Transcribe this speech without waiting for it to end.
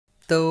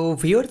তো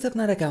ভিউয়ার্স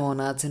আপনারা কেমন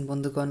আছেন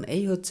বন্ধুগণ?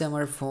 এই হচ্ছে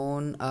আমার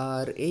ফোন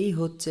আর এই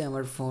হচ্ছে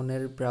আমার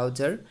ফোনের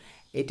ব্রাউজার।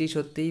 এটি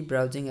সত্যিই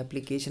ব্রাউজিং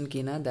অ্যাপ্লিকেশন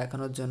কিনা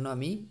দেখানোর জন্য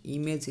আমি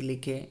ইমেজ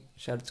লিখে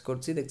সার্চ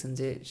করছি। দেখছেন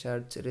যে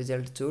সার্চ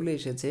রেজাল্ট চলে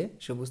এসেছে।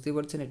 সো বুঝতেই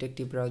পারছেন এটা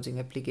একটি ব্রাউজিং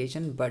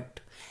অ্যাপ্লিকেশন। বাট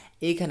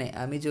এইখানে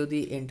আমি যদি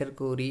এন্টার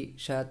করি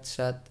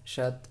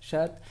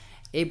 7777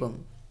 এবং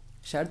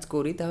সার্চ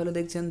করি তাহলে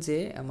দেখছেন যে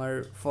আমার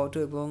ফটো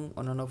এবং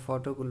অন্যান্য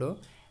ফটোগুলো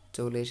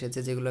চলে এসেছে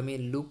যেগুলো আমি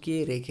লুকিয়ে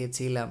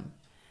রেখেছিলাম।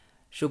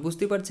 সো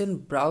বুঝতে পারছেন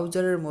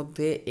ব্রাউজারের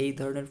মধ্যে এই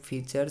ধরনের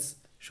ফিচার্স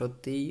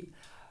সত্যিই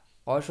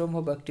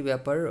অসম্ভব একটি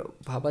ব্যাপার,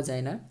 ভাবা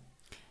যায় না।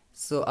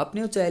 সো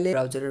আপনিও চাইলে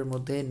ব্রাউজারের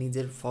মধ্যে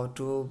নিজের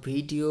ফটো,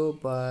 ভিডিও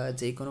বা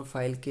যে কোনো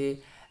ফাইলকে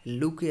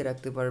লুকিয়ে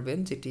রাখতে পারবেন,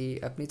 যেটি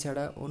আপনি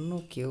ছাড়া অন্য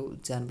কেউ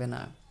জানবে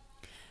না।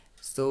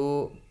 সো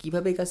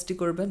কীভাবে এই কাজটি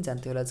করবেন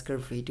জানতে হলে আজকের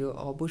ভিডিও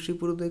অবশ্যই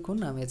পুরো দেখুন।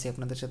 আমি আছি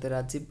আপনাদের সাথে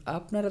রাজীব,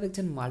 আপনারা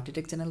দেখছেন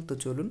মাল্টিটেক চ্যানেল। তো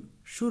চলুন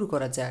শুরু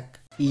করা যাক।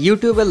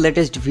 ইউটিউবের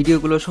লেটেস্ট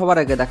ভিডিওগুলো সবার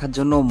আগে দেখার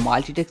জন্য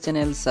মাল্টিটেক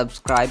চ্যানেল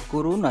সাবস্ক্রাইব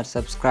করুন আর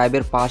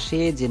সাবস্ক্রাইবের পাশে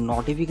যে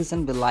নোটিফিকেশন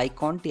বেল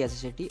আইকনটি আছে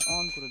সেটি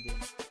অন করে দিন।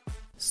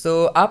 সো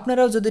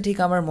আপনারাও যদি ঠিক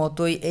আমার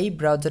মতোই এই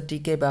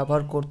ব্রাউজারটিকে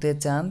ব্যবহার করতে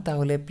চান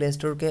তাহলে প্লে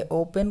স্টোরকে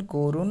ওপেন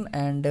করুন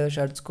অ্যান্ড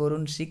সার্চ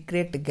করুন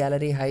secret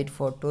gallery hide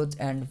photos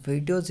and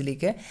videos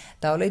লিখে।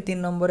 তাহলেই 3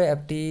 নম্বরে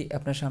অ্যাপটি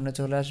আপনার সামনে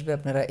চলে আসবে।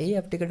 আপনারা এই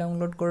অ্যাপটিকে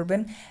ডাউনলোড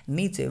করবেন,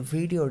 নিচে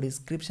ভিডিও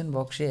ডিসক্রিপশন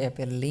বক্সে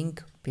অ্যাপের লিঙ্ক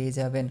পেয়ে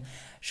যাবেন।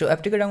 সো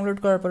অ্যাপটিকে ডাউনলোড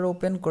করার পর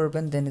ওপেন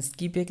করবেন, দেন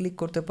স্কিপে ক্লিক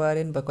করতে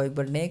পারেন বা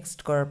কয়েকবার নেক্সট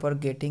করার পর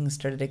গেটিং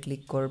স্টার্টেডে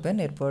ক্লিক করবেন।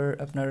 এরপর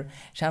আপনার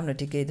সামনে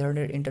ঠিক এই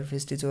ধরনের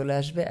ইন্টারফেসটি চলে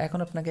আসবে। এখন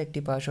আপনাকে একটি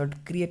পাসওয়ার্ড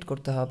ক্রিয়েট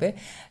করতে হবে।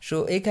 সো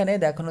এখানে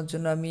দেখানোর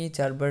জন্য আমি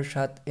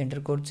 4/7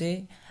 এন্টার করছি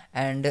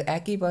অ্যান্ড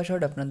একই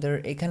পাসওয়ার্ড আপনাদের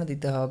এখানে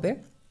দিতে হবে।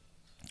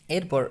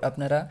 এরপর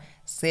আপনারা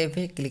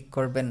সেভে ক্লিক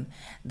করবেন,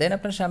 দেন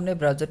আপনার সামনে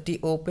ব্রাউজারটি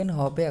ওপেন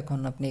হবে। এখন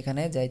আপনি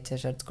এখানে যা ইচ্ছা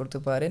সার্চ করতে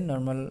পারেন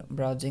নর্মাল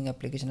ব্রাউজিং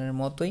অ্যাপ্লিকেশনের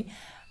মতোই।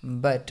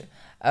 বাট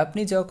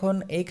আপনি যখন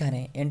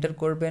এইখানে এন্টার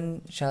করবেন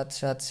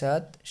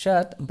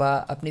 7777 বা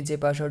আপনি যে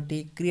পাসওয়ার্ডটি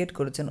ক্রিয়েট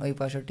করেছেন ওই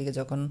পাসওয়ার্ডটিকে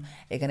যখন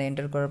এখানে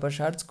এন্টার করার পর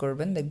সার্চ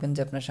করবেন, দেখবেন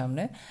যে আপনার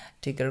সামনে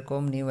ঠিক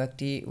এরকম নিউ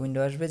একটি উইন্ডো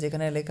আসবে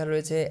যেখানে লেখা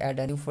রয়েছে add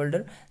a new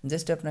folder.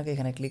 Just আপনাকে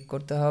এখানে ক্লিক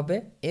করতে হবে।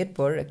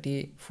 এরপর একটি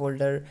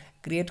ফোল্ডার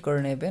ক্রিয়েট করে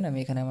নেবেন। আমি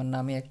এখানে আমার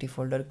নামে একটি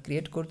ফোল্ডার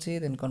ক্রিয়েট করছি,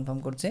 দেন কনফার্ম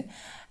করছি।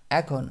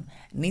 এখন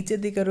নিচের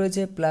দিকে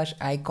রয়েছে প্লাস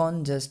আইকন,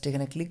 জাস্ট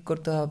এখানে ক্লিক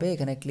করতে হবে।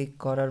 এখানে ক্লিক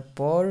করার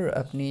পর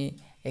আপনি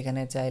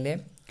এখানে চাইলে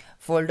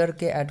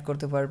ফোল্ডারকে অ্যাড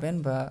করতে পারবেন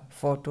বা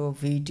ফটো,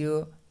 ভিডিও,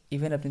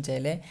 ইভেন আপনি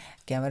চাইলে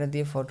ক্যামেরা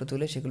দিয়ে ফটো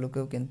তুলে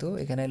সেগুলোকেও কিন্তু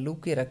এখানে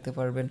লুকিয়ে রাখতে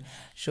পারবেন।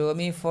 সো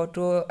আমি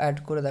ফটো অ্যাড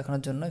করে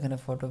দেখানোর জন্য এখানে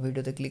ফটো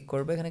ভিডিওতে ক্লিক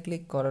করবো। এখানে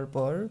ক্লিক করার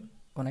পর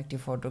কোনো একটি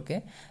ফটোকে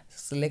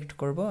সিলেক্ট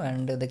করব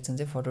অ্যান্ড দেখছেন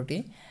যে ফটোটি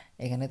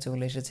এখানে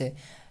চলে এসেছে।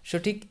 সো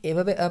ঠিক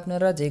এভাবে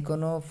আপনারা যে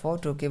কোনো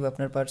ফটোকে বা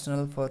আপনার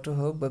পার্সোনাল ফটো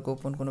হোক বা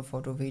গোপন কোনো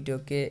ফটো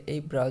ভিডিওকে এই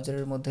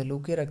ব্রাউজারের মধ্যে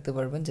লুকিয়ে রাখতে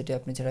পারবেন, যেটি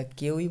আপনি ছাড়া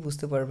কেউই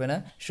বুঝতে পারবে না।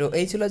 সো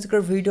এই ছিল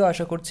আজকের ভিডিও।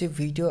 আশা করছি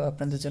ভিডিও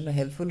আপনাদের জন্য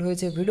হেল্পফুল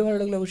হয়েছে। ভিডিও ভালো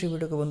লাগলে অবশ্যই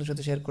ভিডিওকে বন্ধুর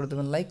সাথে শেয়ার করে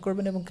দেবেন, লাইক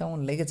করবেন এবং কেমন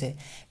লেগেছে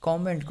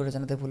কমেন্ট করে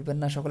জানাতে ভুলবেন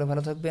না। সকলে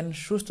ভালো থাকবেন,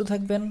 সুস্থ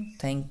থাকবেন।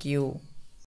 Thank you.